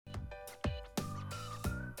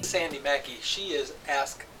Sandy Mackey. She is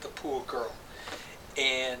Ask the Pool Girl.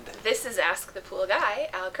 And this is Ask the Pool Guy,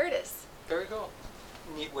 Al Curtis. There you go.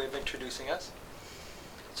 Neat way of introducing us.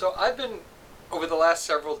 So I've been, over the last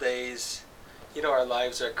several days, our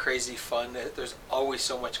lives are crazy fun. There's always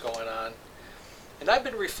so much going on. And I've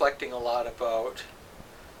been reflecting a lot about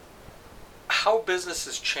how business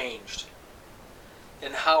has changed.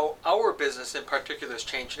 And how our business in particular has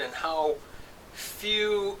changed. And how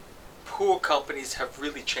few pool companies have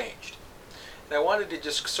really changed. And I wanted to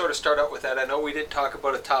just sort of start out with that. I know we didn't talk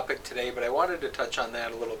about a topic today, but I wanted to touch on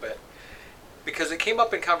that a little bit. Because it came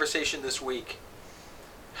up in conversation this week,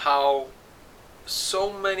 how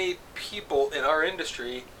so many people in our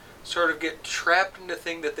industry sort of get trapped in the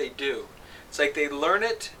thing that they do. It's like they learn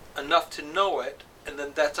it enough to know it, and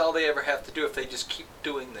then that's all they ever have to do if they just keep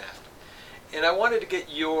doing that. And I wanted to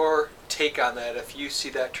get your take on that, if you see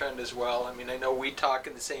that trend as well. I mean, I know we talk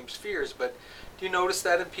in the same spheres, but do you notice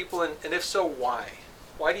that in people? And if so, why?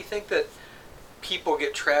 Why do you think that people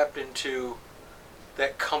get trapped into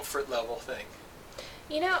that comfort level thing?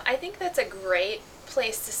 I think that's a great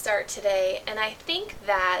place to start today. And I think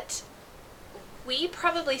that we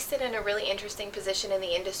probably sit in a really interesting position in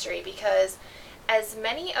the industry because as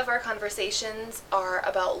many of our conversations are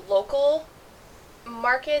about local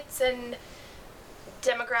markets and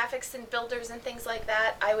demographics and builders and things like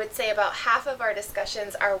that, I would say about half of our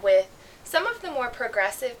discussions are with some of the more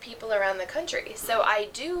progressive people around the country. So I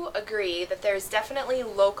do agree that there's definitely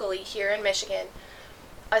locally here in Michigan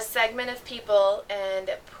a segment of people, and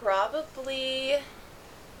probably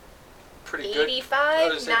pretty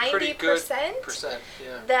 85,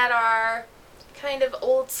 90% that are kind of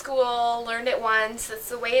old school, learned it once, that's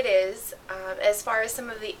the way it is. As far as some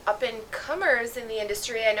of the up-and-comers in the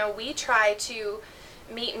industry, I know we try to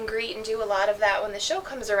meet and greet and do a lot of that when the show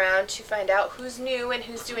comes around to find out who's new and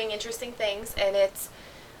who's doing interesting things, and it's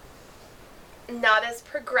not as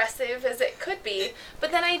progressive as it could be.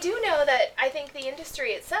 But then I do know that I think the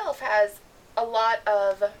industry itself has a lot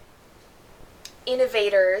of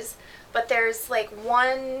innovators, but there's like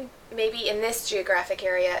one maybe in this geographic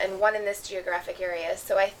area and one in this geographic area.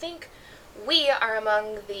 So I think we are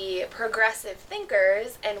among the progressive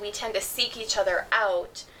thinkers and we tend to seek each other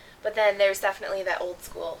out. But then there's definitely that old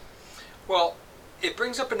school. Well, it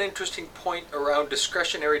brings up an interesting point around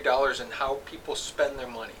discretionary dollars and how people spend their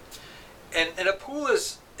money. And a pool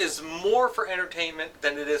is more for entertainment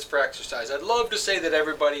than it is for exercise. I'd love to say that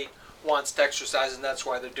everybody wants to exercise and that's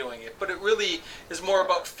why they're doing it. But it really is more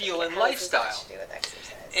about feel and lifestyle.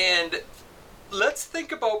 And let's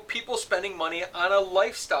think about people spending money on a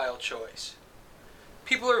lifestyle choice.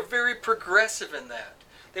 People are very progressive in that.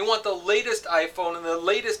 They want the latest iPhone and the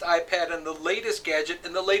latest iPad and the latest gadget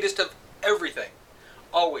and the latest of everything.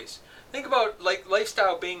 Always. Think about like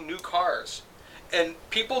lifestyle being new cars. And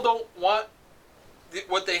people don't want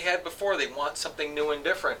what they had before. They want something new and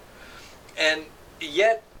different. And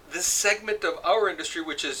yet this segment of our industry,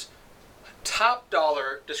 which is top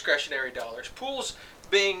dollar discretionary dollars, pools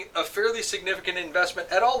being a fairly significant investment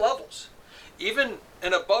at all levels. Even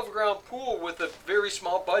an above ground pool with a very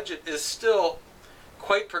small budget is still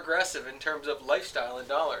quite progressive in terms of lifestyle and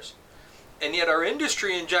dollars. And yet our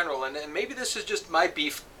industry in general, and maybe this is just my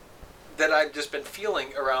beef that I've just been feeling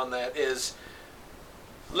around that, is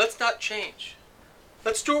let's not change.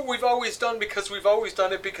 Let's do what we've always done because we've always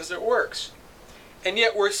done it because it works. And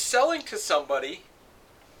yet we're selling to somebody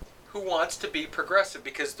who wants to be progressive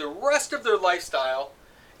because the rest of their lifestyle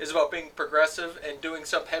is about being progressive and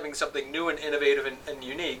having something new and innovative and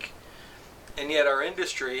unique. And yet our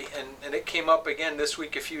industry, and it came up again this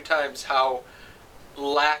week a few times, how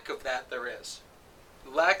lack of that there is.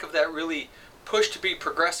 Lack of that really push to be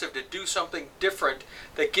progressive, to do something different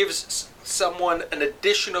that gives someone an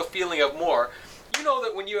additional feeling of more. You know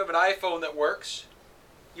that when you have an iPhone that works,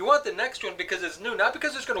 you want the next one because it's new, not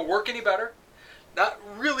because it's going to work any better. Not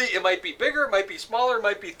really, it might be bigger, it might be smaller, it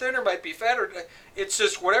might be thinner, it might be fatter. It's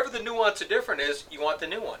just whatever the nuance of different is, you want the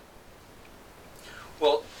new one.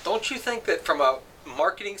 Well, don't you think that from a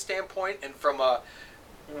marketing standpoint and from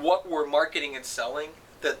what we're marketing and selling,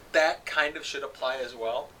 that kind of should apply as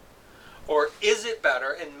well? Or is it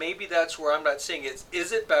better, and maybe that's where I'm not seeing it,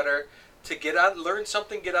 is it better to learn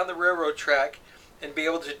something, get on the railroad track, and be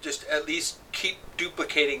able to just at least keep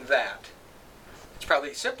duplicating that? It's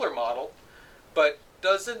probably a simpler model, but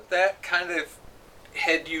doesn't that kind of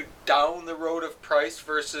head you down the road of price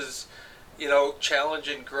versus challenge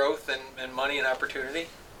and growth and money and opportunity?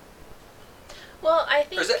 Well, I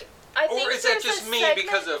think... Or is that just me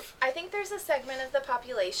because of... I think there's a segment of the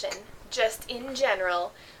population, just in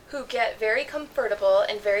general, who get very comfortable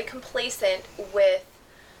and very complacent with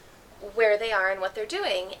where they are and what they're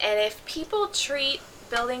doing. And if people treat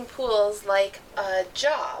building pools like a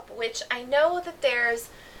job, which I know that there's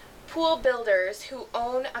pool builders who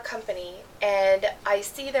own a company, and I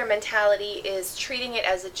see their mentality is treating it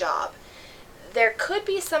as a job. There could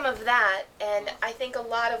be some of that, and I think a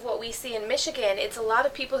lot of what we see in Michigan, it's a lot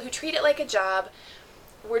of people who treat it like a job.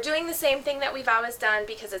 We're doing the same thing that we've always done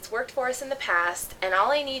because it's worked for us in the past, and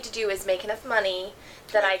all I need to do is make enough money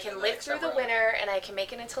that I can live through the winter and I can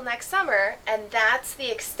make it until next summer, and that's the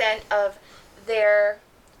extent of their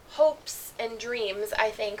hopes and dreams,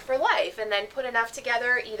 I think, for life, and then put enough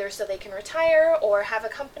together either so they can retire or have a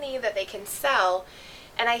company that they can sell.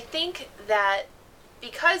 And I think that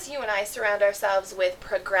because you and I surround ourselves with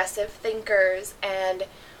progressive thinkers, and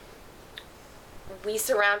we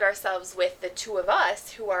surround ourselves with the two of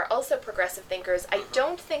us who are also progressive thinkers, I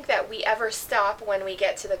don't think that we ever stop when we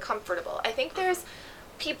get to the comfortable. I think there's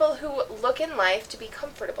people who look in life to be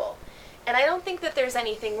comfortable, and I don't think that there's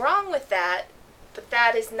anything wrong with that, but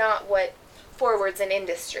that is not what forwards an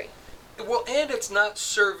industry. Well, and it's not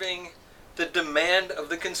serving the demand of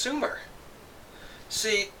the consumer.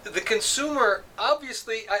 See, the consumer,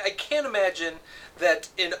 obviously, I can't imagine that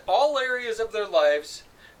in all areas of their lives,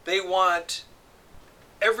 they want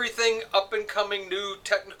everything up and coming, new,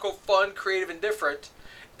 technical, fun, creative, and different.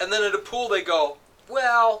 And then at a pool they go,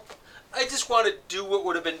 well, I just want to do what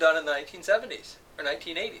would have been done in the 1970s or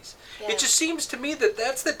 1980s. Yeah. It just seems to me that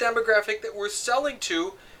that's the demographic that we're selling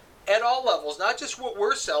to at all levels, not just what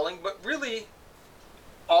we're selling, but really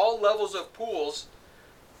all levels of pools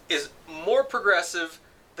is more progressive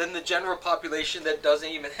than the general population that doesn't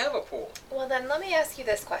even have a pool. Well, then let me ask you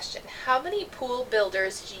this question. How many pool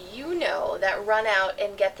builders do you know that run out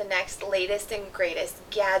and get the next latest and greatest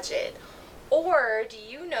gadget? Or do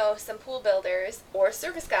you know some pool builders or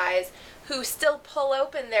service guys who still pull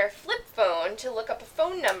open their flip phone to look up a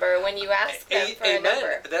phone number when you ask them for a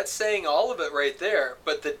number? That's saying all of it right there.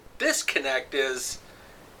 But the disconnect is,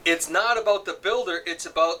 it's not about the builder, it's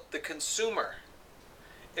about the consumer.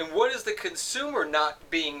 And what is the consumer not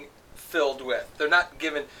being filled with? They're not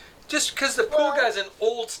given, just because the pool guy's an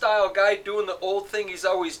old style guy doing the old thing he's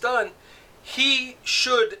always done, he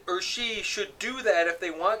should or she should do that if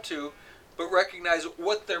they want to, but recognize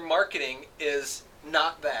what they're marketing is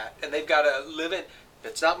not that. And they've got to live in,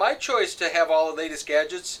 it's not my choice to have all the latest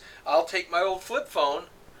gadgets. I'll take my old flip phone,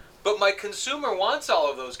 but my consumer wants all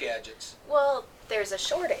of those gadgets. Well, there's a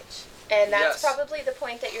shortage. And that's Yes. probably the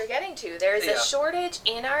point that you're getting to. There's Yeah. a shortage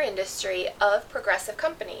in our industry of progressive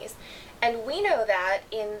companies. And we know that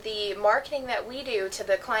in the marketing that we do to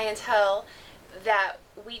the clientele that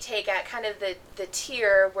we take at kind of the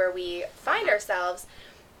tier where we find ourselves,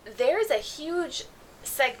 there's a huge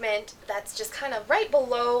segment that's just kind of right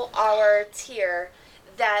below our tier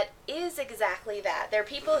that is exactly that. They're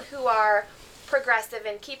people who are progressive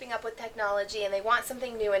and keeping up with technology, and they want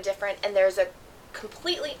something new and different, and there's a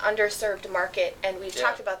completely underserved market, and we've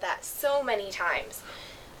talked about that so many times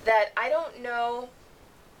that I don't know.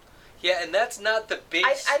 Yeah, and that's not the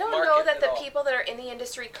base I don't know market that at the all. people that are in the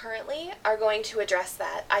industry currently are going to address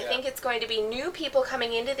that. I think it's going to be new people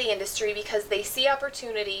coming into the industry because they see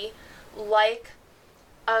opportunity, like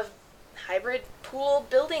a hybrid pool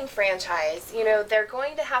building franchise. You know, they're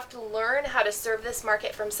going to have to learn how to serve this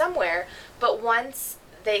market from somewhere, but once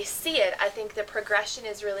they see it, I think the progression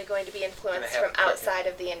is really going to be influenced from outside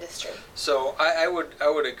of the industry. So I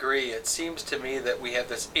would agree. It seems to me that we have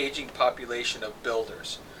this aging population of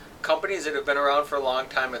builders. Companies that have been around for a long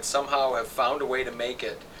time and somehow have found a way to make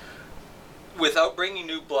it without bringing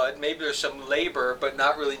new blood. Maybe there's some labor, but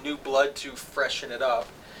not really new blood to freshen it up.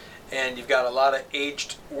 And you've got a lot of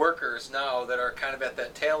aged workers now that are kind of at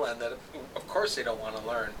that tail end that, of course, they don't want to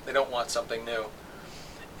learn. They don't want something new.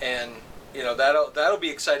 And you know, that'll be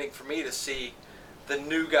exciting for me to see the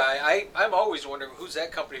new guy. I'm always wondering, who's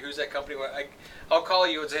that company? I'll call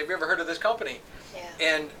you and say, have you ever heard of this company? Yeah.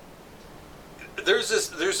 And there's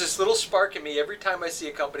this little spark in me every time I see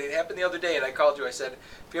a company. It happened the other day, and I called you. I said,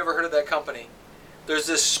 have you ever heard of that company? There's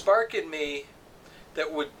this spark in me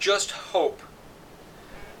that would just hope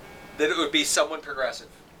that it would be someone progressive,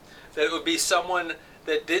 that it would be someone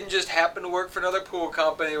that didn't just happen to work for another pool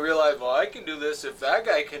company and realize, well, I can do this if that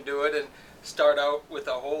guy can do it, and start out with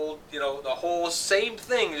the whole same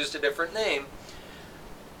thing, just a different name.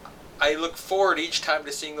 I look forward each time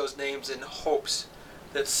to seeing those names in hopes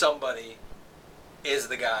that somebody is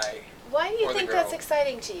the guy. Why do you think that's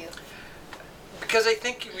exciting to you? Because I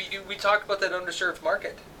think we talked about that underserved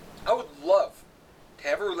market. I would love to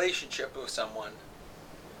have a relationship with someone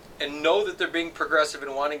and know that they're being progressive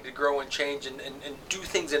and wanting to grow and change and do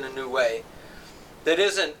things in a new way that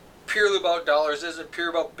isn't purely about dollars, isn't pure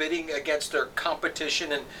about bidding against their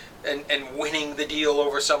competition and winning the deal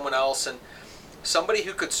over someone else. And somebody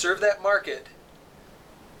who could serve that market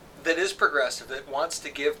that is progressive, that wants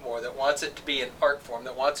to give more, that wants it to be an art form,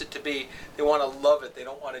 that wants it to be, they want to love it, they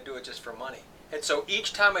don't want to do it just for money. And so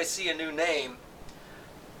each time I see a new name,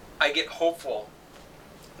 I get hopeful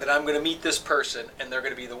that I'm going to meet this person and they're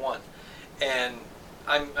going to be the one. And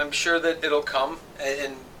I'm sure that it'll come.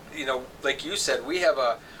 And you know, like you said, we have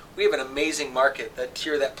an amazing market. That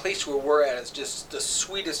tier, that place where we're at is just the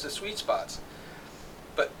sweetest of sweet spots.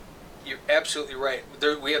 But you're absolutely right.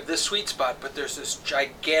 We have this sweet spot, but there's this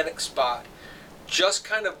gigantic spot just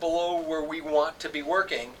kind of below where we want to be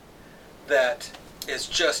working that is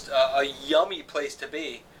just a yummy place to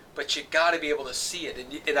be. But you got to be able to see it.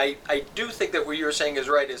 And I do think that what you're saying is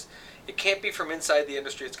right, is it can't be from inside the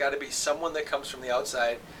industry. It's got to be someone that comes from the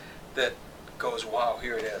outside that goes, wow,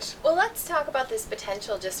 here it is. Well, let's talk about this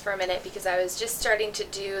potential just for a minute, because I was just starting to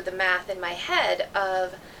do the math in my head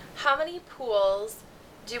of how many pools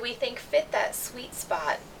do we think fit that sweet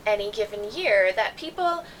spot any given year that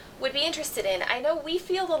people would be interested in. I know we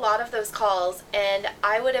field a lot of those calls, and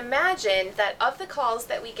I would imagine that of the calls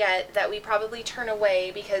that we get that we probably turn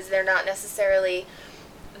away because they're not necessarily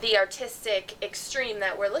the artistic extreme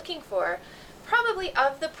that we're looking for, probably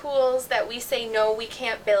of the pools that we say no, we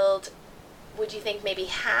can't build, would you think maybe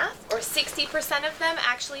half or 60% of them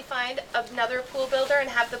actually find another pool builder and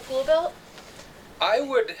have the pool built? I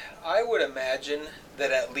would imagine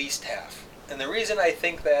that at least half. And the reason I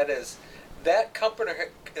think that is that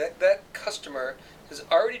customer has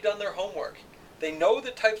already done their homework. They know the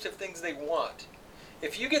types of things they want.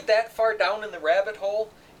 If you get that far down in the rabbit hole,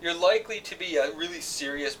 you're likely to be a really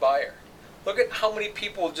serious buyer. Look at how many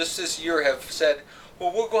people just this year have said,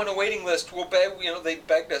 well, we'll go on a waiting list, we'll beg, you know, they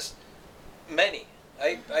begged us. Many.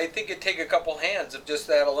 I think it'd take a couple hands of just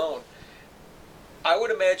that alone. I would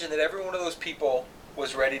imagine that every one of those people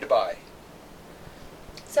was ready to buy.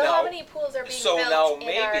 So now, how many pools are being built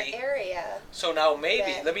in our area? So now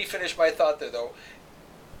maybe, then? let me finish my thought there though.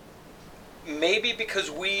 Maybe because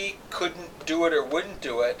we couldn't do it or wouldn't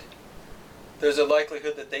do it, there's a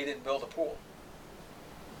likelihood that they didn't build a pool.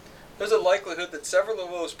 There's a likelihood that several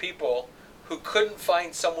of those people who couldn't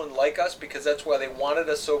find someone like us, because that's why they wanted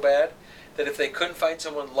us so bad, that if they couldn't find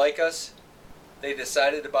someone like us, they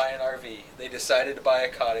decided to buy an RV, they decided to buy a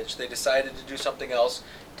cottage, they decided to do something else,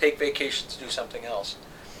 take vacations to do something else.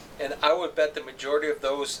 And I would bet the majority of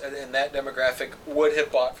those in that demographic would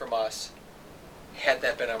have bought from us had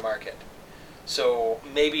that been our market. So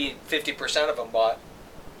maybe 50% of them bought,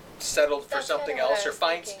 settled for That's something kinda what else, I or was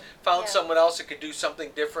found thinking. someone else that could do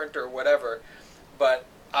something different or whatever. But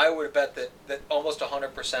I would bet that almost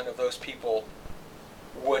 100% of those people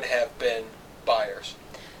would have been buyers.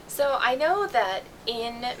 So I know that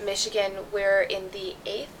in Michigan we're in the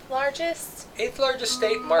eighth largest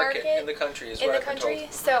State market in the country is in what the I've been country.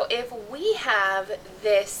 told. So if we have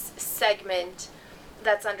this segment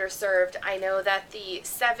that's underserved, I know that the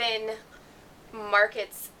 7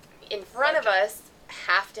 markets in front of us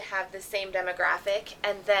have to have the same demographic,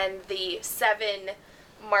 and then the 7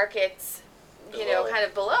 markets, you know, Below. kind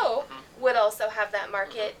of below would also have that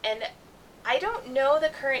market. And I don't know the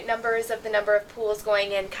current numbers of the number of pools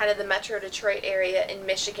going in kind of the Metro Detroit area in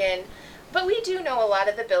Michigan, but we do know a lot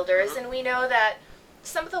of the builders, and we know that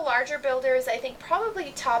some of the larger builders, I think,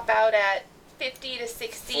 probably top out at 50 to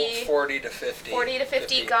 60, 40 to 50. 40 to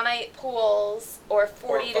 50 gunite pools, or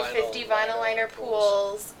 40 to 50 vinyl liner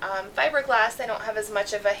pools. Fiberglass, I don't have as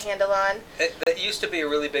much of a handle on. That used to be a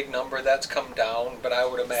really big number. That's come down, but I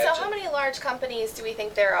would imagine. So how many large companies do we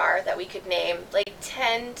think there are that we could name? Like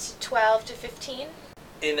 10 to 12 to 15?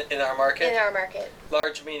 In our market? In our market.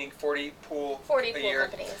 Large meaning 40 pool 40 a pool year.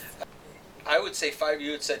 companies. I would say 5.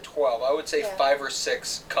 You had said 12. I would say Yeah. 5 or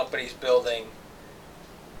 6 companies building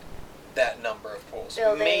that number of pools.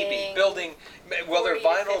 Building Maybe building, whether 40 to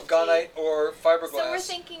vinyl, 50. gunite, or fiberglass. So we're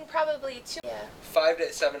thinking probably 2. Yeah. 500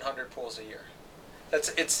 to 700 pools a year.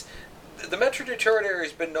 The Metro Detroit area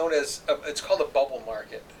has been known as it's called a bubble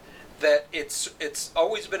market. That it's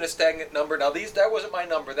always been a stagnant number. Now that wasn't my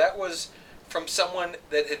number. That was from someone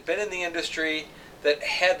that had been in the industry that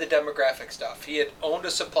had the demographic stuff. He had owned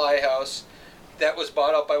a supply house that was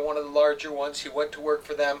bought out by one of the larger ones. He went to work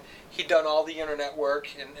for them. He'd done all the internet work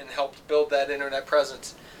and helped build that internet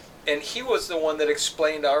presence. And he was the one that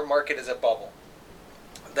explained our market as a bubble.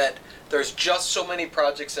 That there's just so many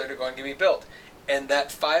projects that are going to be built. And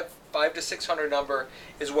that 5 to 600 number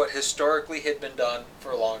is what historically had been done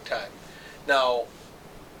for a long time. Now,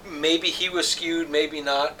 maybe he was skewed, maybe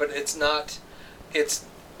not, but it's not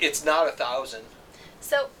 1,000.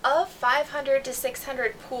 So, of 500 to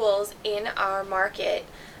 600 pools in our market,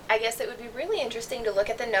 I guess it would be really interesting to look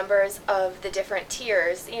at the numbers of the different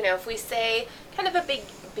tiers. You know, if we say kind of a big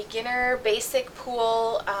beginner basic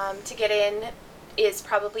pool to get in is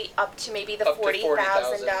probably up to maybe the Up to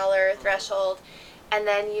 $40,000 threshold, and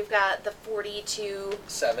then you've got the 40 to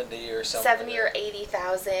 70 or something. 70 or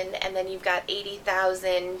 80,000, and then you've got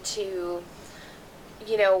 80,000 to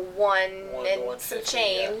one to and 150, some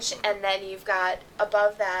change, yeah. and then you've got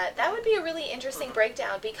above that. That would be a really interesting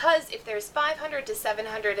breakdown, because if there's 500 to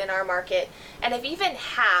 700 in our market, and if even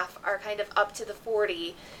half are kind of up to the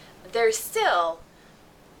 40, there's still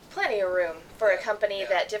plenty of room for a company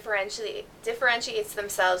that differentiates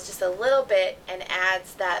themselves just a little bit and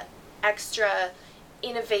adds that extra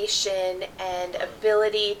innovation and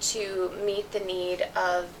ability to meet the need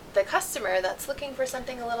of the customer that's looking for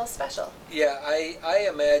something a little special. Yeah, I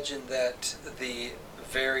imagine that the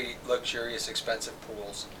very luxurious, expensive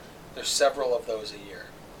pools, there's several of those a year.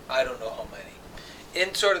 I don't know how many.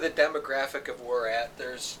 In sort of the demographic of where we're at,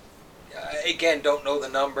 there's, again, don't know the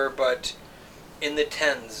number, but in the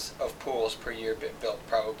tens of pools per year built,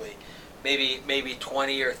 probably. Maybe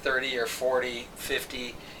 20 or 30 or 40,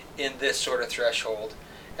 50 in this sort of threshold.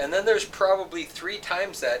 And then there's probably 3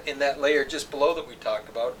 times that in that layer just below that we talked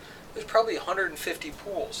about. There's probably 150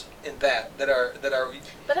 pools in that are.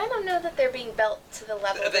 But I don't know that they're being built to the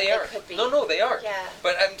level that they could be. No, they are. Yeah.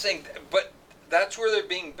 But I'm saying, but that's where they're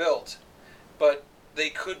being built. But they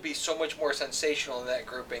could be so much more sensational in that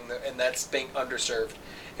grouping, and that's being underserved.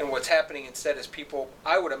 And what's happening instead is people,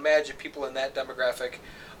 I would imagine people in that demographic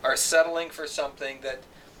are settling for something that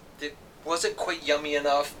wasn't quite yummy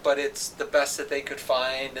enough, but it's the best that they could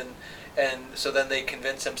find, and so then they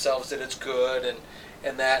convince themselves that it's good,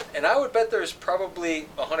 and that, and I would bet there's probably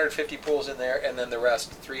 150 pools in there, and then the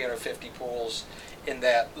rest 350 pools in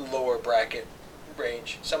that lower bracket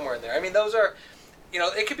range, somewhere in there. I mean, those are,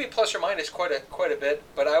 it could be plus or minus quite a bit,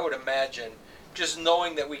 but I would imagine, just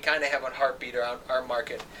knowing that we kind of have a heartbeat around our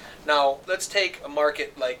market. Now, let's take a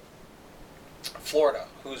market like Florida,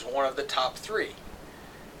 who's one of the top 3.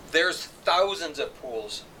 There's thousands of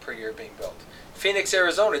pools per year being built. Phoenix,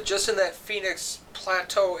 Arizona, just in that Phoenix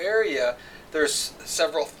Plateau area, there's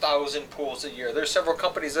several thousand pools a year. There's several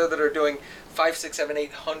companies there that are doing 5, 6, 7,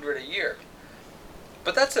 800 a year.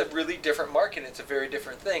 But that's a really different market. It's a very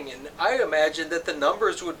different thing. And I imagine that the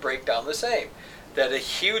numbers would break down the same. That a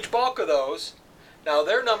huge bulk of those, now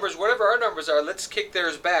their numbers, whatever our numbers are, let's kick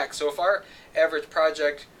theirs back. So if our average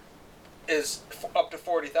project is up to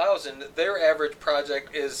 40,000, their average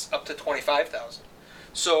project is up to 25,000.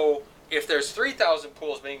 So if there's 3,000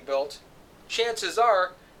 pools being built, chances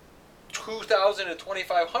are 2,000 to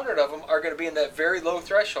 2,500 of them are going to be in that very low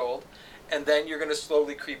threshold, and then you're going to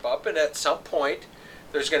slowly creep up, and at some point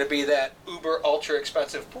there's going to be that uber ultra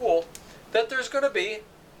expensive pool that there's going to be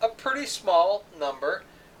a pretty small number,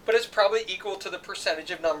 but it's probably equal to the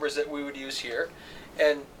percentage of numbers that we would use here.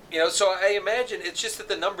 And so I imagine it's just that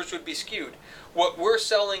the numbers would be skewed. What we're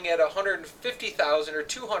selling at 150,000 or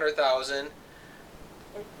 200,000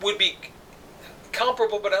 would be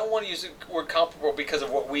comparable, but I don't want to use the word comparable because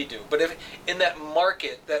of what we do. But if in that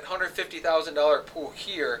market, that $150,000 pool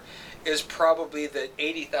here is probably the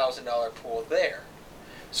 $80,000 pool there.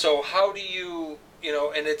 So how do you,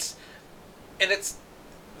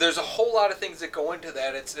 there's a whole lot of things that go into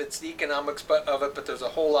that. It's the economics of it, but there's a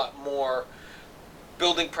whole lot more.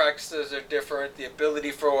 Building practices are different. The ability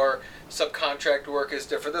for subcontract work is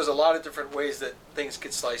different. There's a lot of different ways that things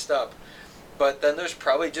get sliced up. But then there's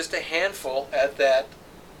probably just a handful at that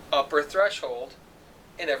upper threshold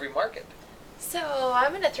in every market. So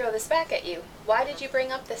I'm going to throw this back at you. Why did you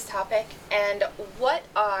bring up this topic, and what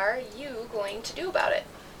are you going to do about it?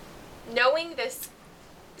 Knowing this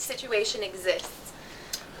situation exists,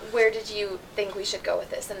 where did you think we should go with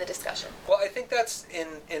this in the discussion? Well, I think that's in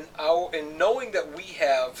knowing that we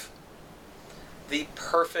have the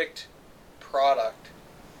perfect product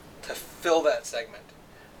to fill that segment.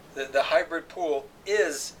 The hybrid pool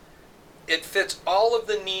it fits all of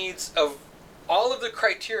the needs of all of the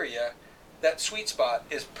criteria. That sweet spot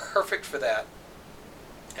is perfect for that.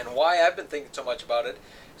 And why I've been thinking so much about it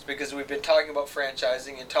is because we've been talking about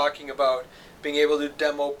franchising and talking about being able to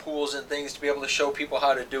demo pools and things to be able to show people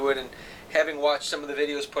how to do it, and having watched some of the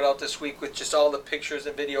videos put out this week with just all the pictures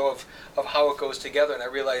and video of how it goes together, and I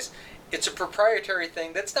realized it's a proprietary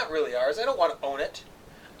thing that's not really ours. I don't want to own it.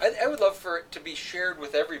 I would love for it to be shared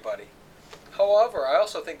with everybody. However, I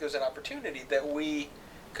also think there's an opportunity that we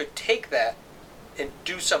could take that and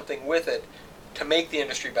do something with it to make the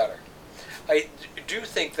industry better. I do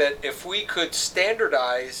think that if we could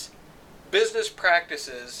standardize business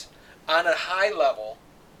practices on a high level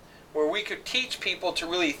where we could teach people to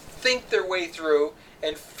really think their way through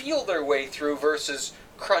and feel their way through versus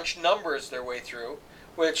crunch numbers their way through,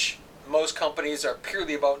 which most companies are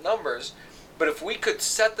purely about numbers. But if we could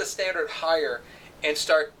set the standard higher and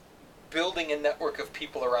start building a network of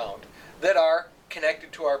people around that are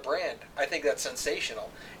connected to our brand, I think that's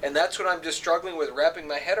sensational. And that's what I'm just struggling with wrapping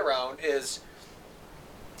my head around, is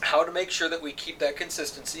how to make sure that we keep that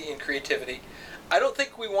consistency and creativity. I don't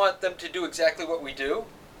think we want them to do exactly what we do,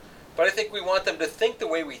 but I think we want them to think the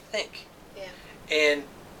way we think. Yeah.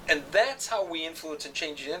 And that's how we influence and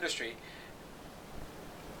change the industry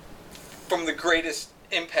from the greatest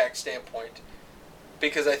impact standpoint,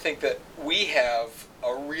 because I think that we have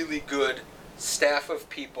a really good staff of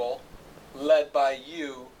people led by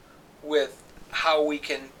you with how we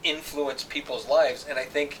can influence people's lives. And I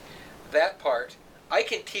think that part, I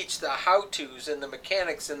can teach the how-tos and the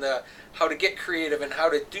mechanics and the how to get creative and how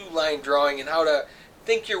to do line drawing and how to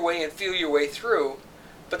think your way and feel your way through,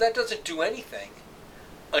 but that doesn't do anything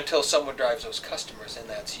until someone drives those customers, and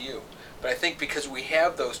that's you. But I think because we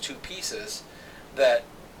have those two pieces, that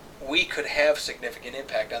we could have significant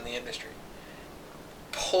impact on the industry,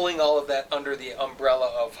 pulling all of that under the umbrella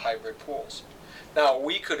of hybrid pools. Now,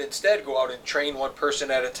 we could instead go out and train one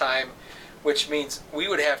person at a time, which means we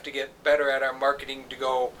would have to get better at our marketing to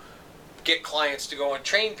go get clients to go and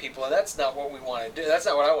train people, and that's not what we want to do. That's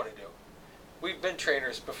not what I want to do. We've been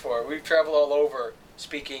trainers before. We've traveled all over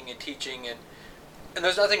speaking and teaching, and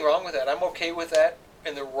there's nothing wrong with that. I'm okay with that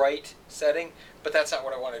in the right setting, but that's not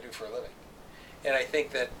what I want to do for a living. And I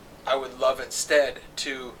think that I would love instead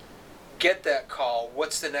to get that call,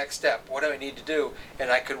 what's the next step? What do I need to do?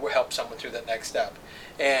 And I could help someone through that next step.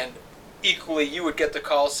 And equally, you would get the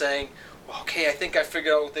call saying, well, okay, I think I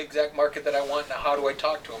figured out the exact market that I want, now how do I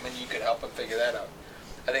talk to them? And you could help them figure that out.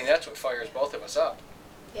 I think that's what fires both of us up.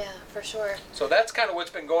 Yeah, for sure. So that's kind of what's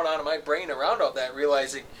been going on in my brain around all that,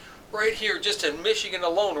 realizing right here, just in Michigan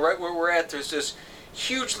alone, right where we're at, there's this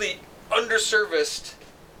hugely underserviced,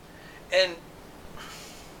 and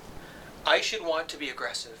I should want to be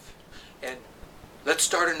aggressive. And let's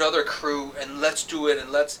start another crew, and let's do it,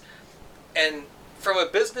 and from a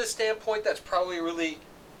business standpoint, that's probably a really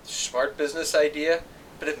smart business idea,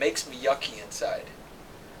 but it makes me yucky inside.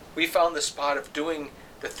 We found the spot of doing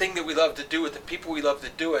the thing that we love to do with the people we love to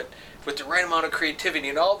do it, with the right amount of creativity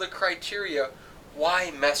and all the criteria.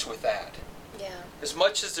 Why mess with that? Yeah. As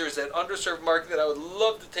much as there's that underserved market that I would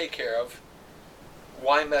love to take care of,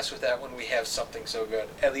 why mess with that when we have something so good,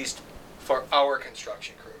 at least for our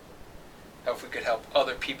construction crew? Now, if we could help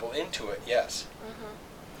other people into it, yes. Mm-hmm.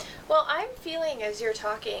 Well, I'm feeling, as you're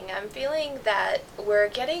talking, I'm feeling that we're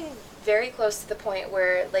getting very close to the point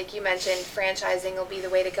where, like you mentioned, franchising will be the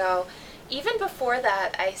way to go. Even before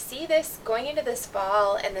that, I see this going into this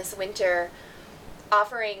fall and this winter,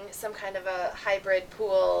 offering some kind of a hybrid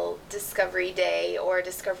pool discovery day or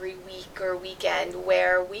discovery week or weekend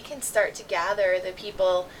where we can start to gather the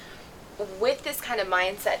people with this kind of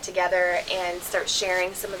mindset together and start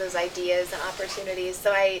sharing some of those ideas and opportunities.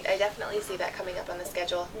 So I definitely see that coming up on the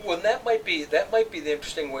schedule. Well, that might be the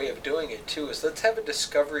interesting way of doing it too, is let's have a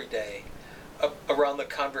discovery day around the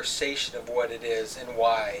conversation of what it is and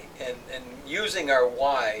why, and using our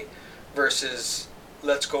why versus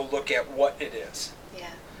let's go look at what it is.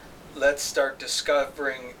 Yeah. Let's start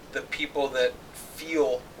discovering the people that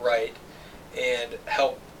feel right and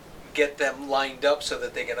help get them lined up so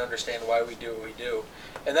that they can understand why we do what we do.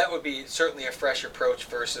 And that would be certainly a fresh approach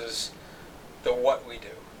versus the what we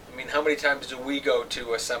do. I mean, how many times do we go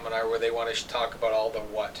to a seminar where they want to talk about all the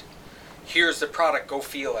what? Here's the product, go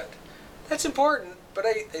feel it. That's important, but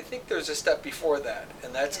I think there's a step before that,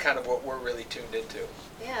 and that's kind of what we're really tuned into.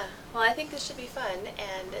 Yeah, well, I think this should be fun,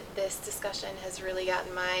 and this discussion has really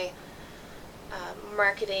gotten my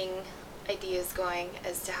marketing ideas going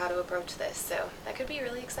as to how to approach this, so that could be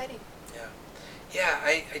really exciting. Yeah,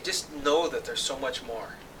 I just know that there's so much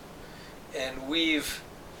more, and we've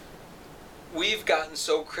gotten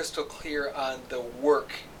so crystal clear on the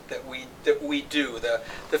work that we do.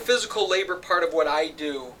 The physical labor part of what I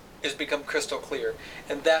do has become crystal clear,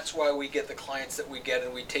 and that's why we get the clients that we get,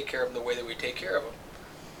 and we take care of them the way that we take care of them.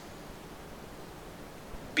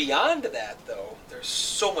 Beyond that, though, there's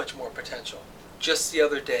so much more potential. Just the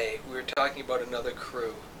other day, we were talking about another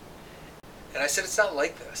crew, and I said, it's not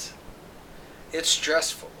like this. It's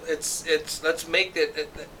stressful. It's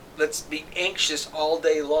let's be anxious all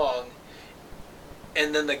day long,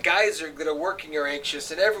 and then the guys that are working are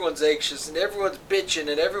anxious, and everyone's anxious, and everyone's bitching,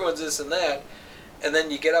 and everyone's this and that, and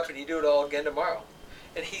then you get up and you do it all again tomorrow.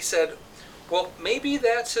 And he said, well, maybe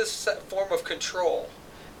that's his form of control.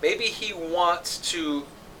 Maybe he wants to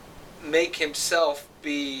make himself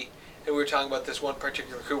be And we were talking about this one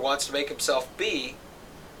particular who wants to make himself be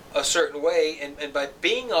a certain way, and by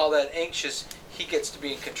being all that anxious, he gets to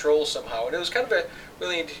be in control somehow. And it was kind of a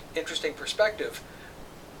really interesting perspective,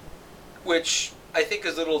 which I think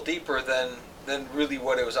is a little deeper than really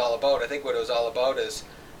what it was all about. I think what it was all about is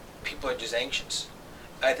people are just anxious.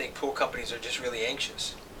 I think pool companies are just really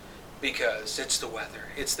anxious because it's the weather,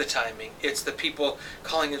 it's the timing, it's the people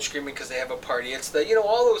calling and screaming because they have a party, it's the,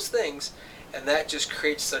 all those things, and that just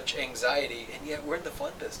creates such anxiety. And yet we're in the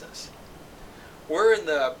fun business. We're in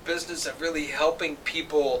the business of really helping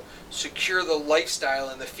people secure the lifestyle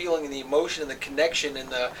and the feeling and the emotion and the connection and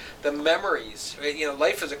the memories. Right?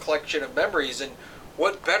 Life is a collection of memories, and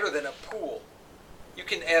what better than a pool? You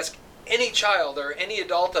can ask any child or any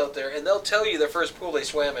adult out there, and they'll tell you the first pool they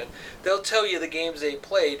swam in. They'll tell you the games they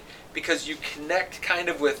played, because you connect kind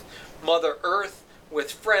of with Mother Earth,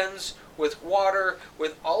 with friends, with water,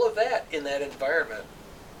 with all of that in that environment.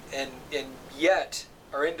 And yet,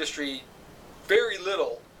 our industry, very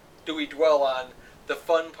little do we dwell on the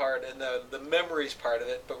fun part and the memories part of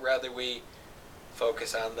it, but rather we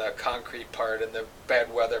focus on the concrete part and the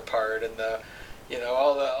bad weather part and the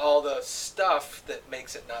all the stuff that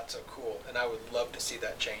makes it not so cool. And I would love to see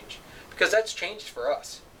that change, because that's changed for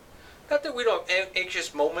us. Not that we don't have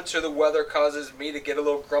anxious moments or the weather causes me to get a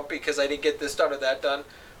little grumpy because I didn't get this done or that done,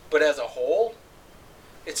 but as a whole,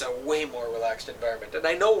 it's a way more relaxed environment. And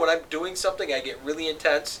I know when I'm doing something, I get really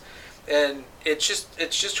intense, and it's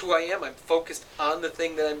just who I am. I'm focused on the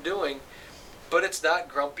thing that I'm doing, but it's not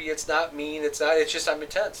grumpy, it's not mean, it's just I'm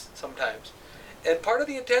intense sometimes. And part of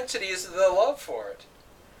the intensity is the love for it.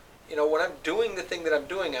 When I'm doing the thing that I'm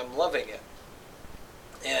doing, I'm loving it.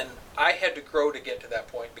 And I had to grow to get to that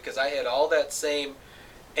point, because I had all that same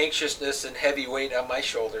anxiousness and heavy weight on my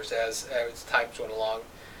shoulders as times went along.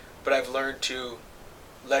 But I've learned to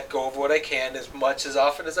let go of what I can as much as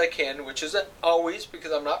often as I can, which isn't always,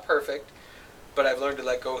 because I'm not perfect. But I've learned to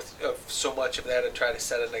let go of so much of that and try to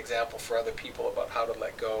set an example for other people about how to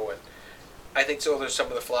let go. And I think so there's some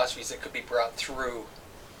of the philosophies that could be brought through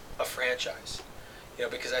a franchise.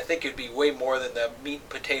 Because I think it'd be way more than the meat and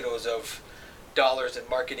potatoes of dollars and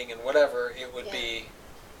marketing and whatever. It would be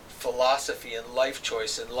philosophy and life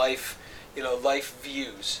choice and life, life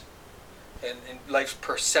views and life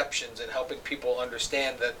perceptions, and helping people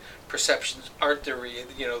understand that perceptions aren't they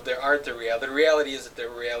aren't the reality. The reality is that they're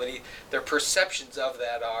reality. Their perceptions of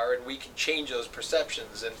that are, and we can change those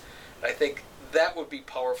perceptions. And I think that would be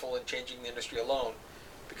powerful in changing the industry alone,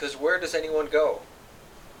 because where does anyone go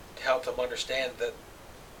to help them understand that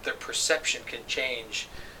their perception can change?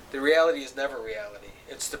 The reality is never reality.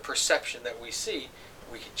 It's the perception that we see.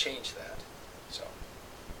 We can change that. So.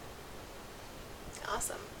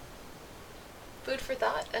 Awesome. Food for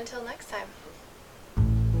thought until next time.